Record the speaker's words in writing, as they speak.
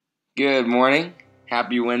Good morning.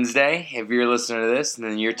 Happy Wednesday. If you're listening to this,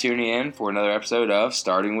 then you're tuning in for another episode of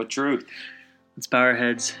Starting with Truth. Let's bow our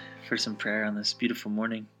heads for some prayer on this beautiful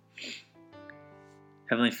morning.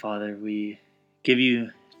 Heavenly Father, we give you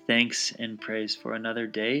thanks and praise for another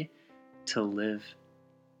day to live.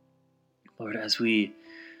 Lord, as we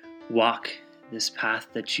walk this path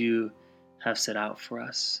that you have set out for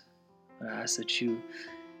us, I ask that you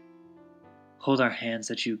hold our hands,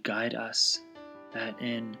 that you guide us, that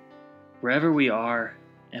in wherever we are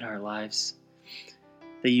in our lives,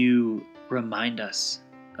 that you remind us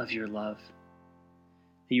of your love,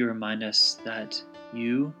 that you remind us that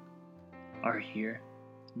you are here,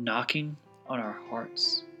 knocking on our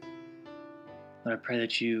hearts. Lord, I pray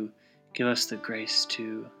that you give us the grace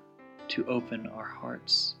to open our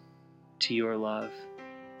hearts to your love,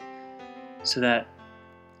 so that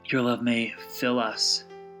your love may fill us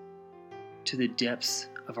to the depths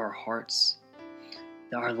of our hearts,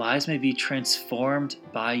 that our lives may be transformed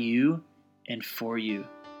by you and for you,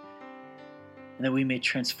 and that we may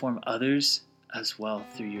transform others as well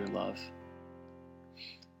through your love.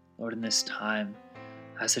 Lord, in this time,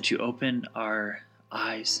 I ask that you open our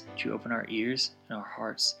eyes, that you open our ears and our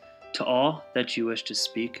hearts to all that you wish to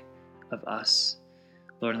speak of us,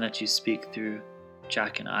 Lord, and that you speak through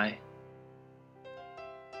Jack and I.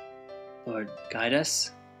 Lord, guide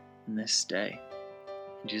us in this day.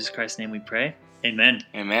 In Jesus Christ's name we pray. Amen.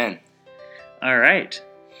 Amen. All right.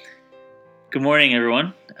 Good morning,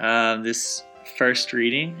 everyone. This first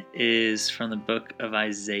reading is from the book of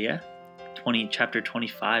Isaiah, chapter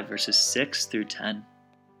 25, verses 6 through 10.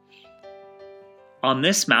 On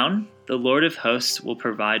this mountain, the Lord of hosts will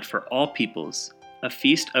provide for all peoples a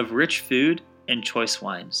feast of rich food and choice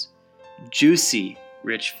wines, juicy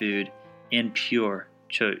rich food and pure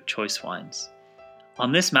choice wines.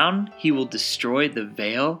 On this mountain, he will destroy the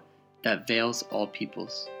veil that veils all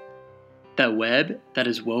peoples, that web that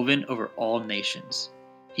is woven over all nations.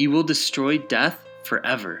 He will destroy death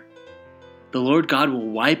forever. The Lord God will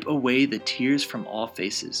wipe away the tears from all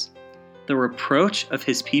faces. The reproach of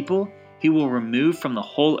his people he will remove from the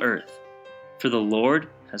whole earth, for the Lord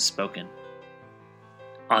has spoken.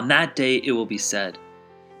 On that day it will be said,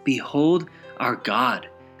 Behold our God,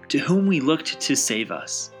 to whom we looked to save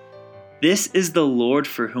us. This is the Lord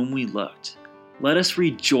for whom we looked. Let us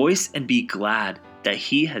rejoice and be glad that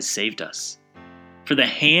he has saved us. For the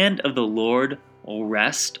hand of the Lord will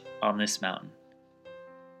rest on this mountain.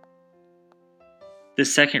 The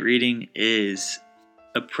second reading is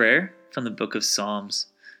a prayer from the book of Psalms,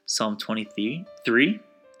 Psalm 23,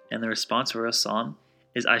 and the response for our psalm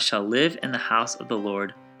is, I shall live in the house of the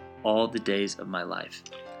Lord all the days of my life.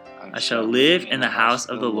 I shall live in the house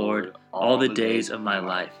of the Lord all the days of my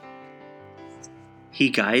life. He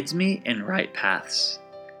guides me in right paths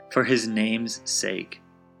for his name's sake.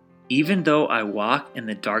 Even though I walk in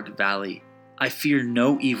the dark valley, I fear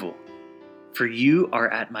no evil, for you are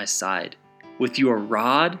at my side, with your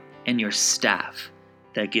rod and your staff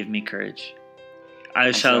that give me courage.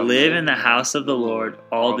 I shall live in the house of the Lord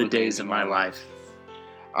all the days of my life.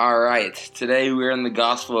 All right, today we're in the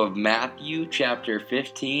Gospel of Matthew, chapter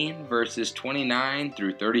 15, verses 29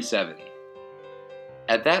 through 37.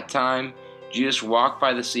 At that time, Jesus walked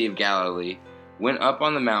by the Sea of Galilee, went up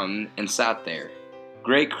on the mountain, and sat there.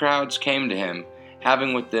 Great crowds came to him,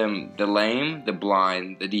 having with them the lame, the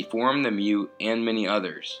blind, the deformed, the mute, and many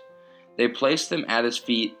others. They placed them at his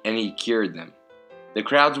feet, and he cured them. The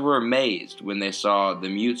crowds were amazed when they saw the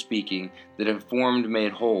mute speaking, the deformed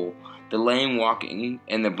made whole, the lame walking,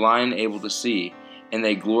 and the blind able to see, and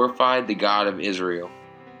they glorified the God of Israel.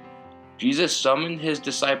 Jesus summoned his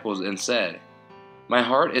disciples and said, My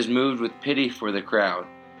heart is moved with pity for the crowd,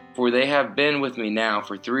 for they have been with me now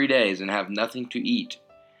for 3 days and have nothing to eat.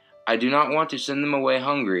 I do not want to send them away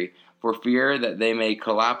hungry, for fear that they may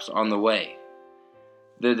collapse on the way.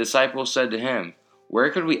 The disciples said to him,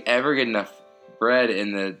 Where could we ever get enough bread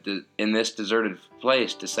in this deserted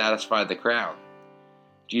place to satisfy the crowd?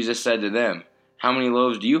 Jesus said to them, How many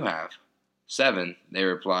loaves do you have? 7, they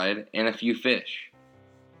replied, and a few fish.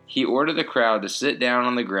 He ordered the crowd to sit down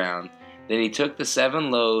on the ground. Then he took the 7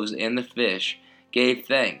 loaves and the fish, gave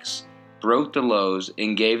thanks, broke the loaves,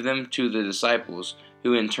 and gave them to the disciples,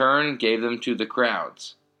 who in turn gave them to the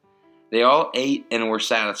crowds. They all ate and were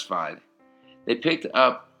satisfied. They picked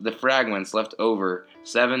up the fragments left over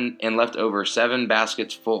 7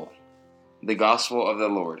 baskets full. The Gospel of the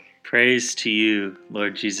Lord. Praise to you,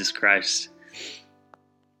 Lord Jesus Christ.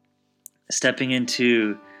 Stepping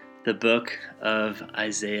into the book of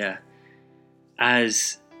Isaiah,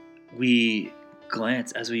 as we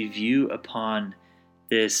glance, as we view upon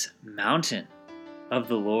this mountain of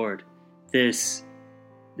the Lord, this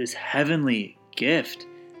this heavenly gift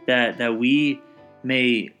that we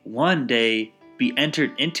may one day be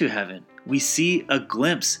entered into heaven. We see a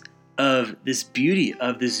glimpse of this beauty,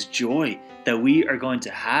 of this joy that we are going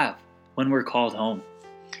to have when we're called home.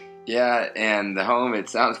 Yeah, and the home, it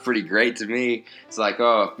sounds pretty great to me. It's like,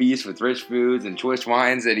 oh, a feast with rich foods and choice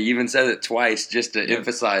wines. And he even says it twice just to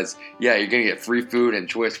emphasize, yeah, you're going to get free food and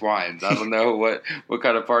choice wines. I don't know what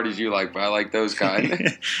kind of parties you like, but I like those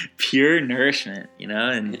kind. Pure nourishment,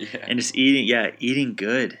 and just eating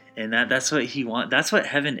good. And that's what he wants. That's what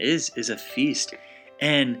heaven is a feast.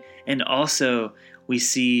 And also we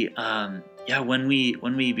see, when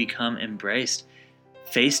we become embraced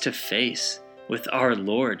face to face with our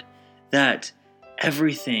Lord, that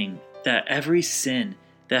every sin that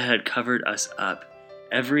had covered us up,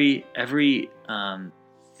 every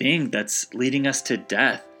thing that's leading us to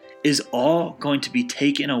death is all going to be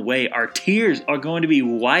taken away. Our tears are going to be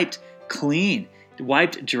wiped clean,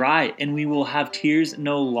 wiped dry, and we will have tears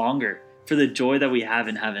no longer for the joy that we have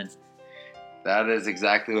in heaven. That is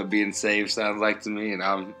exactly what being saved sounds like to me, and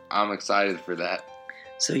I'm excited for that.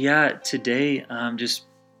 So today, just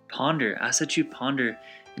ask that you ponder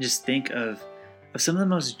and just think of some of the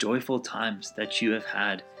most joyful times that you have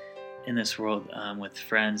had in this world, with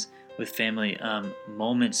friends, with family,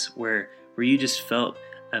 moments where you just felt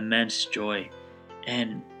immense joy,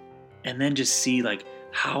 and then just see like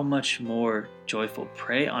how much more joyful.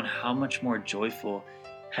 Pray on how much more joyful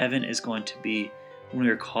heaven is going to be when we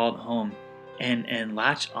are called home, and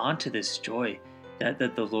latch onto this joy that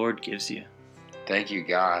the Lord gives you. Thank you,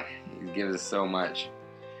 God. He gives us so much.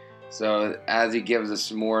 So as he gives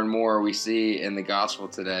us more and more, we see in the gospel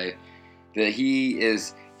today that he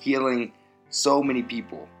is healing so many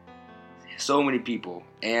people,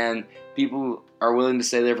 and people are willing to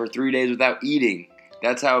stay there for 3 days without eating.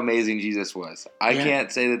 That's how amazing Jesus was. I can't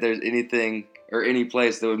say that there's anything or any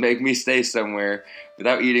place that would make me stay somewhere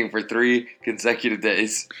without eating for 3 consecutive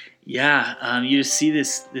days. Yeah, you just see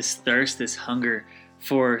this thirst, this hunger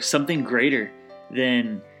for something greater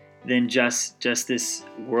than just this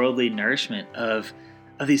worldly nourishment of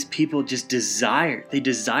these people. They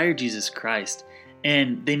desire Jesus Christ,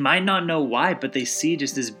 and they might not know why, but they see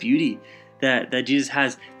just this beauty that Jesus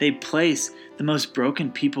has. They place the most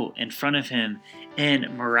broken people in front of him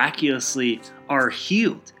and miraculously are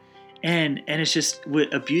healed, and it's just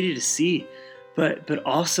a beauty to see. But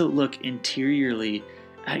also look interiorly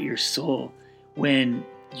at your soul when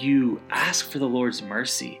you ask for the Lord's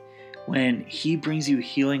mercy. When he brings you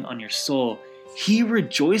healing on your soul, he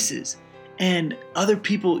rejoices. And other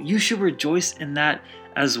people, you should rejoice in that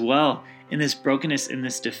as well, in this brokenness, in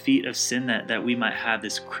this defeat of sin that we might have,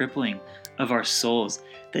 this crippling of our souls,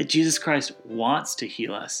 that Jesus Christ wants to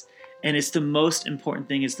heal us. And it's the most important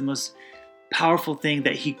thing, it's the most powerful thing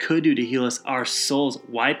that he could do to heal us, our souls,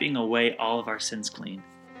 wiping away all of our sins clean.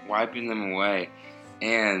 Wiping them away.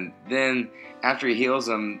 And then after he heals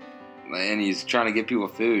them, and he's trying to give people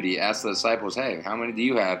food, he asks the disciples, hey, how many do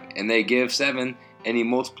you have? And they give 7, and he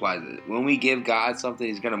multiplies it. When we give God something,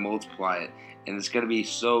 he's going to multiply it. And it's going to be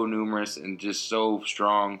so numerous and just so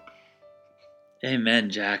strong. Amen,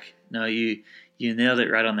 Jack. No, you nailed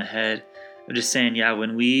it right on the head. I'm just saying,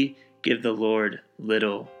 when we give the Lord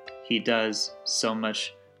little, he does so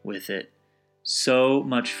much with it. So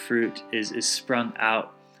much fruit is sprung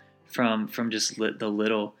out from just the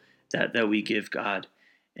little that we give God.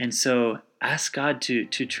 And so ask God to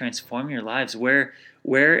transform your lives.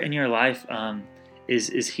 Where in your life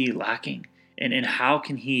is he lacking? And how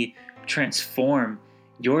can he transform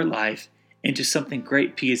your life into something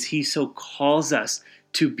great? Because he so calls us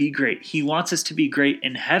to be great. He wants us to be great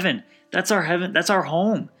in heaven. That's our heaven. That's our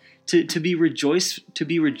home. To be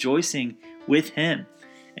rejoicing with him.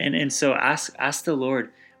 And so ask the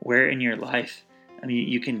Lord where in your life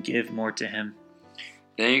you can give more to him.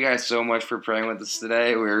 Thank you guys so much for praying with us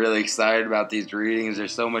today. We're really excited about these readings.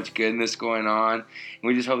 There's so much goodness going on. And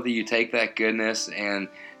we just hope that you take that goodness and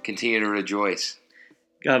continue to rejoice.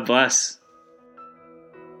 God bless.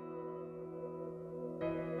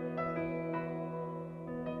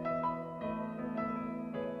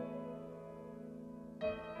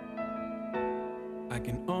 I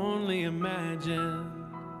can only imagine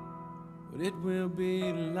what it will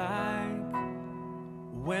be like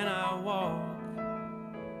when I walk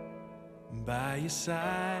by your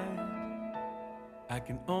side. I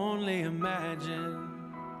can only imagine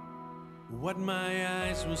what my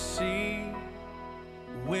eyes will see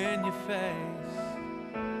when your face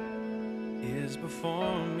is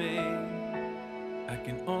before me. I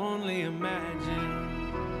can only imagine.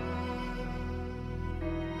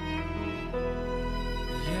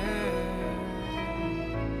 Yeah.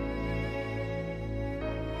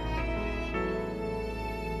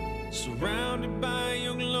 surrounded by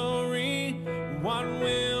your glory. What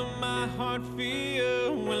will my heart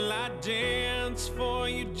feel? Will I dance for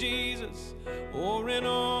you, Jesus? Or in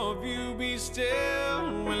awe of you be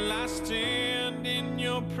still? Will I stand in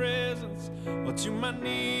your presence? Or to my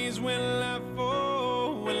knees will I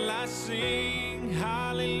fall? Will I sing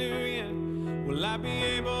hallelujah? Will I be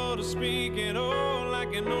able to speak at all? I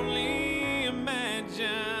can only imagine.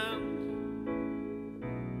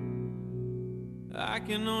 I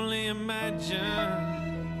can only imagine.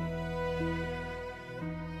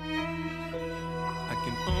 I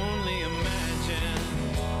can only imagine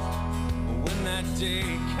when that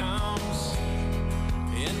day comes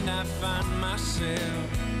and I find myself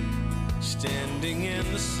standing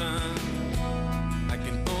in the sun. I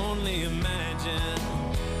can only imagine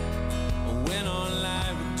when all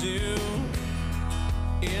I would do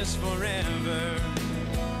is forever,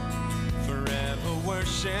 forever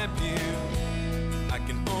worship you. I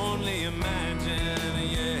can only imagine,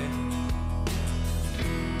 yeah.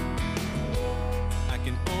 I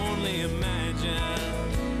can only imagine.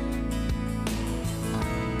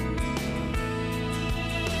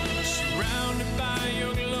 Surrounded by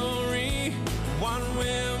your glory, what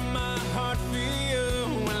will my heart feel?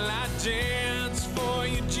 Will I dance for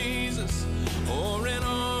you, Jesus? Or in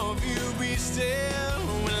awe of you be still?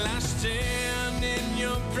 Will I stand in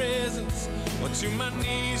your presence? Or to my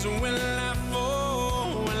knees will I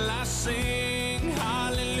fall? Will I sing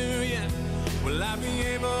hallelujah? Will I be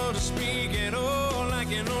able to speak at all? I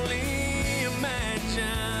can only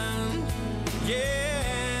imagine.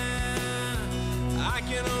 Yeah, I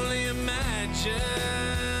can only imagine.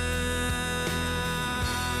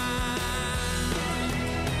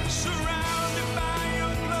 Surrounded by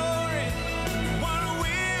your glory, what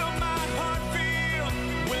will my heart feel?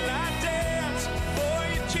 Will I dance for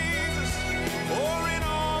you, Jesus? Or in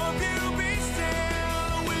awe of you be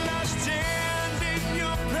still? Will I stand in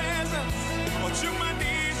your presence? Or to my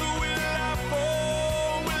knees will I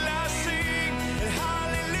fall? Will I sing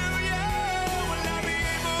hallelujah? Will I be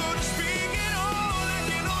able to speak at all? I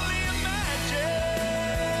can only imagine.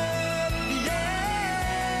 Yeah,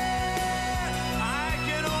 I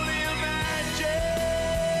can only imagine.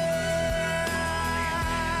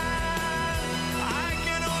 I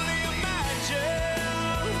can only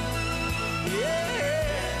imagine.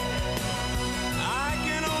 Yeah, I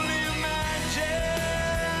can only imagine.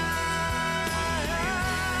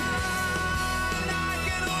 I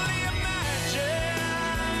can only imagine.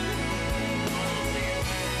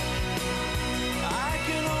 I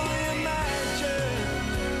can only imagine.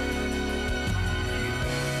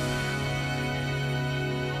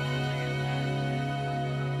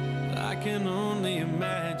 I can only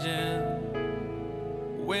imagine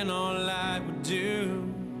when all I would do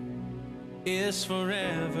is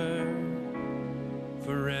forever,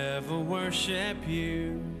 forever worship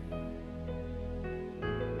you.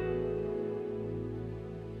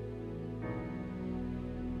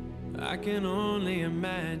 I can only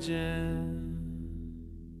imagine.